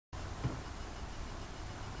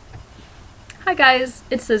Hi guys,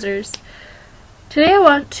 it's Scissors. Today I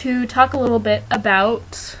want to talk a little bit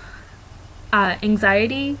about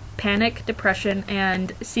anxiety, panic, depression,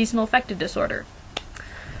 and seasonal affective disorder.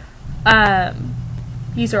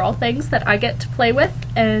 These are all things that I get to play with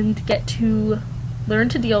and get to learn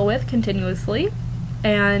to deal with continuously,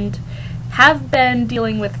 and have been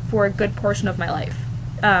dealing with for a good portion of my life.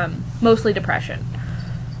 Mostly depression.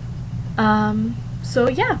 So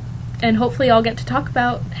yeah. And hopefully I'll get to talk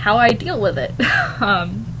about how I deal with it.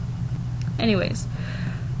 Anyways.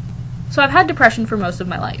 So I've had depression for most of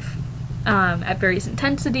my life. At various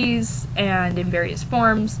intensities and in various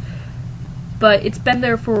forms. But it's been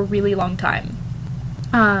there for a really long time.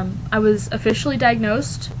 I was officially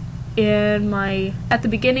diagnosed at the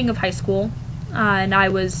beginning of high school. And I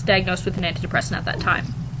was diagnosed with an antidepressant at that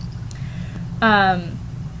time.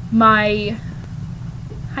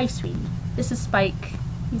 Hi sweetie. This is Spike.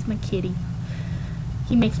 He's my kitty.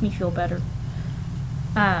 He makes me feel better.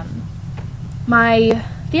 The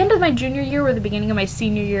end of my junior year or the beginning of my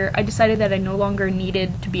senior year, I decided that I no longer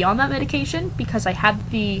needed to be on that medication because I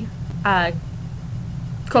had the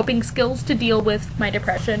coping skills to deal with my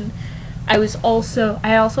depression. I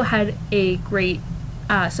also had a great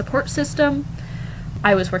support system.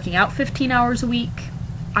 I was working out 15 hours a week.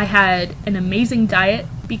 I had an amazing diet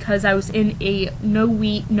because I was in a no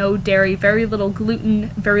wheat, no dairy, very little gluten,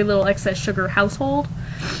 very little excess sugar household.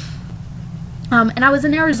 And I was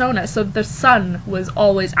in Arizona, so the sun was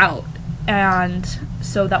always out, and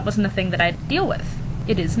so that wasn't a thing that I had to deal with.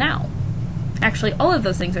 It is now. Actually, all of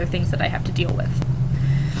those things are things that I have to deal with.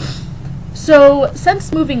 So,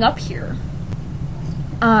 since moving up here,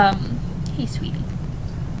 hey sweetie,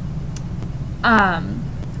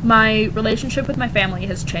 my relationship with my family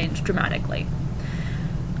has changed dramatically.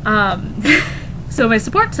 So my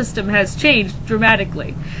support system has changed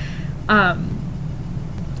dramatically.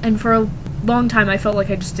 And for a long time I felt like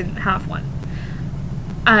I just didn't have one.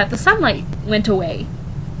 The sunlight went away.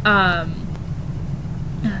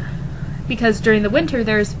 Because during the winter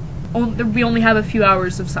we only have a few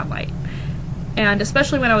hours of sunlight. And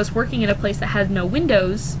especially when I was working in a place that had no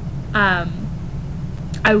windows,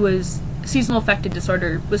 seasonal affective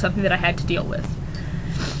disorder was something that I had to deal with.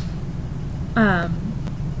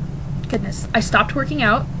 Goodness. I stopped working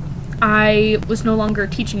out. I was no longer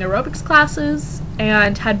teaching aerobics classes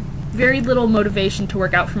and had very little motivation to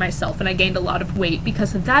work out for myself, and I gained a lot of weight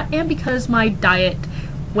because of that and because my diet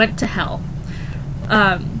went to hell.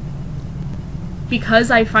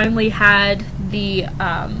 Because I finally had the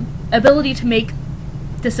ability to make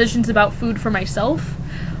decisions about food for myself,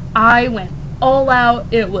 I went all out.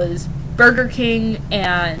 It was Burger King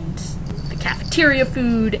and the cafeteria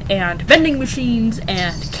food and vending machines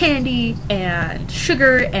and candy and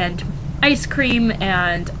sugar and ice cream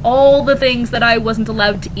and all the things that I wasn't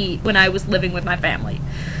allowed to eat when I was living with my family.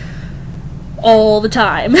 All the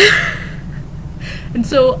time. And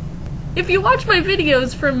so, if you watch my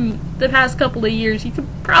videos from the past couple of years, you can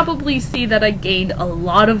probably see that I gained a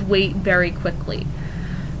lot of weight very quickly.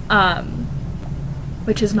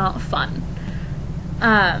 Which is not fun.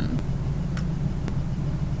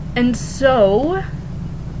 And so,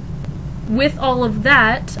 with all of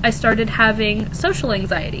that, I started having social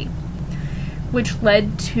anxiety, which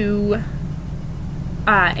led to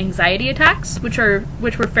anxiety attacks, which were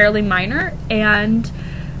fairly minor, and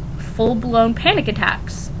full-blown panic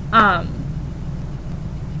attacks. And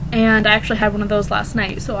I actually had one of those last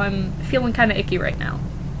night, so I'm feeling kind of icky right now.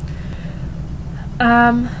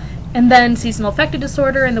 And then seasonal affective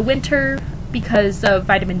disorder in the winter because of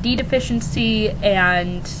vitamin D deficiency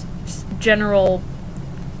and general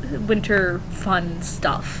winter fun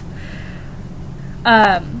stuff.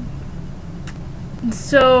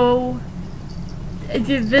 So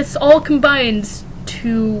this all combines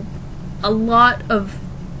to a lot of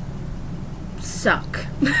suck.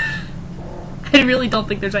 I really don't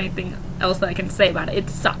think there's anything else that I can say about it. It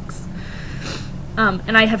sucks.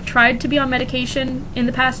 And I have tried to be on medication in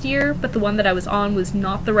the past year, but the one that I was on was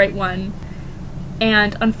not the right one.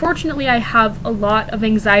 And unfortunately, I have a lot of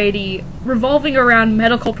anxiety revolving around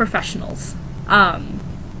medical professionals.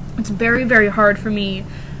 It's very, very hard for me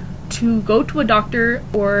to go to a doctor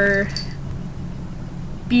or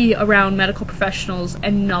be around medical professionals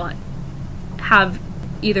and not have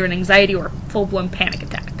either an anxiety or a full-blown panic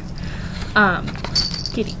attack.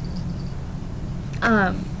 Kitty.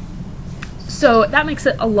 So that makes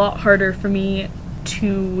it a lot harder for me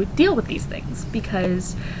to deal with these things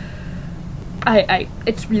because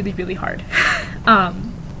it's really, really hard.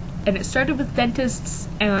 And it started with dentists,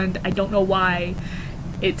 and I don't know why.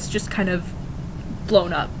 It's just kind of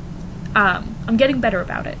blown up. I'm getting better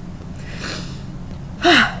about it.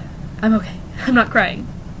 I'm okay. I'm not crying.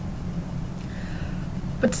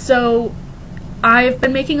 But so, I've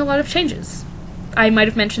been making a lot of changes. I might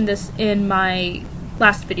have mentioned this in my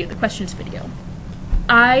last video, the questions video.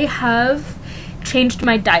 I have changed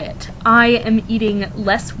my diet. I am eating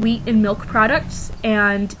less wheat and milk products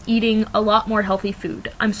and eating a lot more healthy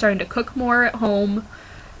food. I'm starting to cook more at home,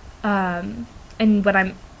 and when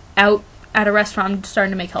I'm out at a restaurant, I'm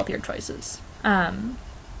starting to make healthier choices.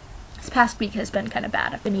 This past week has been kind of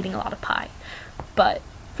bad. I've been eating a lot of pie, but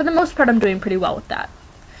for the most part, I'm doing pretty well with that.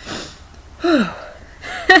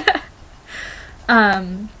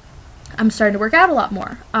 I'm starting to work out a lot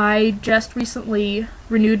more. I just recently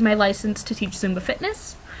renewed my license to teach Zumba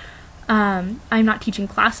fitness. I'm not teaching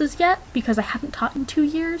classes yet because I haven't taught in 2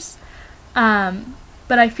 years, but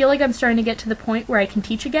I feel like I'm starting to get to the point where I can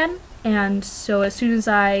teach again, and so as soon as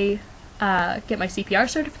I get my CPR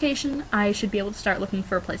certification, I should be able to start looking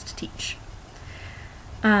for a place to teach.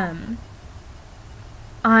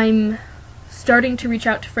 I'm starting to reach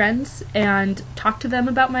out to friends and talk to them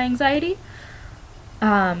about my anxiety,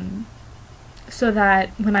 so that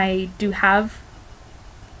when I do have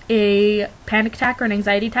a panic attack or an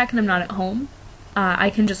anxiety attack and I'm not at home, I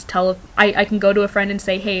can just I can go to a friend and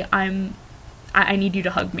say, hey, I need you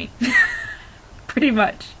to hug me. Pretty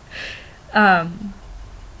much. And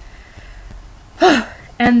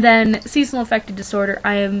then seasonal affective disorder,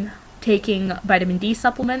 I am taking vitamin D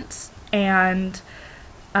supplements, and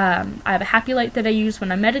I have a happy light that I use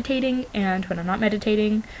when I'm meditating and when I'm not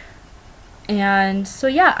meditating. And so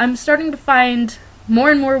yeah, I'm starting to find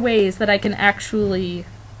more and more ways that I can actually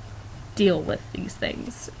deal with these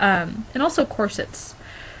things. And also corsets.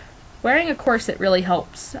 Wearing a corset really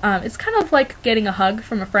helps. It's kind of like getting a hug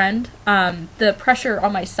from a friend. The pressure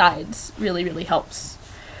on my sides really, really helps.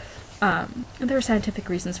 And there are scientific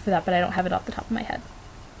reasons for that, but I don't have it off the top of my head.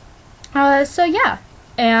 So yeah,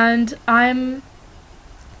 and I'm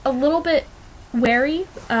a little bit wary,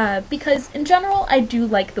 because in general, I do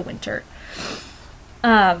like the winter.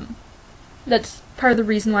 That's part of the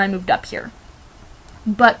reason why I moved up here.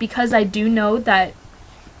 But because I do know that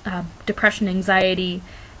depression, anxiety,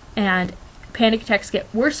 and panic attacks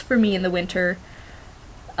get worse for me in the winter,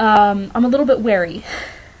 I'm a little bit wary.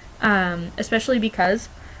 Especially because,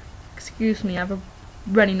 excuse me, I have a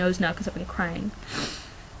runny nose now because I've been crying.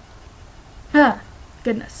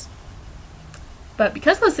 Goodness. But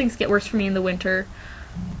because those things get worse for me in the winter,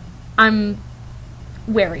 I'm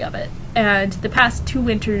wary of it. And the past 2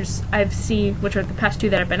 winters I've seen, which are the past 2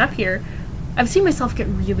 that I've been up here, I've seen myself get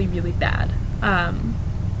really, really bad.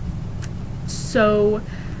 So,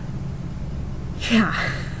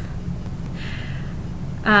 yeah.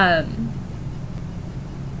 I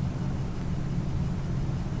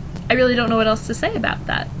really don't know what else to say about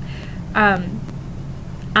that.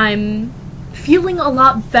 I'm feeling a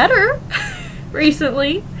lot better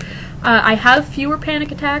recently. I have fewer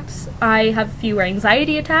panic attacks. I have fewer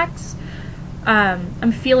anxiety attacks.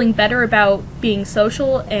 I'm feeling better about being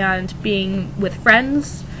social and being with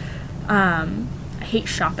friends. I hate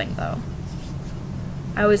shopping, though.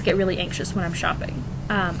 I always get really anxious when I'm shopping.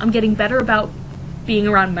 I'm getting better about being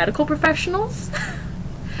around medical professionals.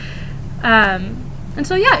 And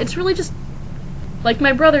so yeah, it's really just, like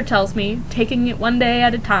my brother tells me, taking it one day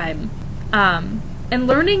at a time. And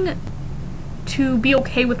learning to be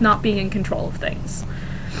okay with not being in control of things.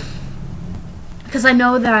 Because I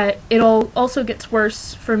know that it also gets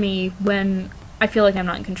worse for me when I feel like I'm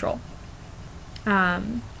not in control.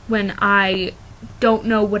 When I don't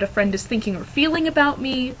know what a friend is thinking or feeling about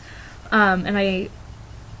me, and I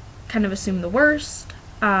kind of assume the worst.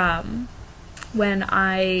 When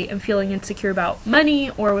I am feeling insecure about money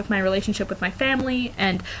or with my relationship with my family,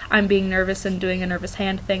 and I'm being nervous and doing a nervous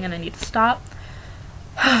hand thing and I need to stop.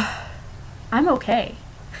 I'm okay.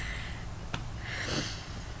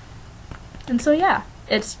 And so yeah,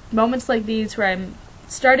 it's moments like these where I'm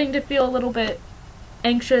starting to feel a little bit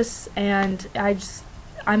anxious, and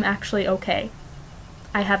I'm actually okay.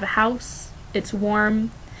 I have a house, it's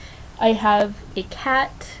warm, I have a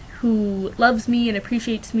cat who loves me and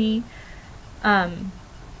appreciates me.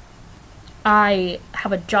 I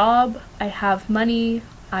have a job, I have money,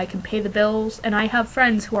 I can pay the bills, and I have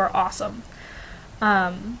friends who are awesome.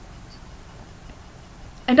 And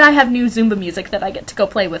I have new Zumba music that I get to go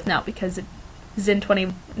play with now because Zen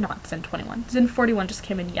 41 just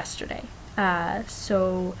came in yesterday.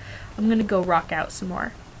 So I'm gonna go rock out some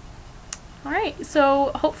more. Alright,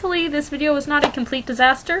 so hopefully this video was not a complete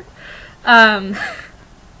disaster. But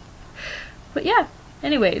yeah,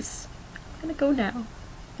 anyways, I'm gonna go now.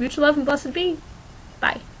 Mutual love and blessed be.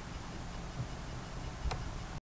 Bye.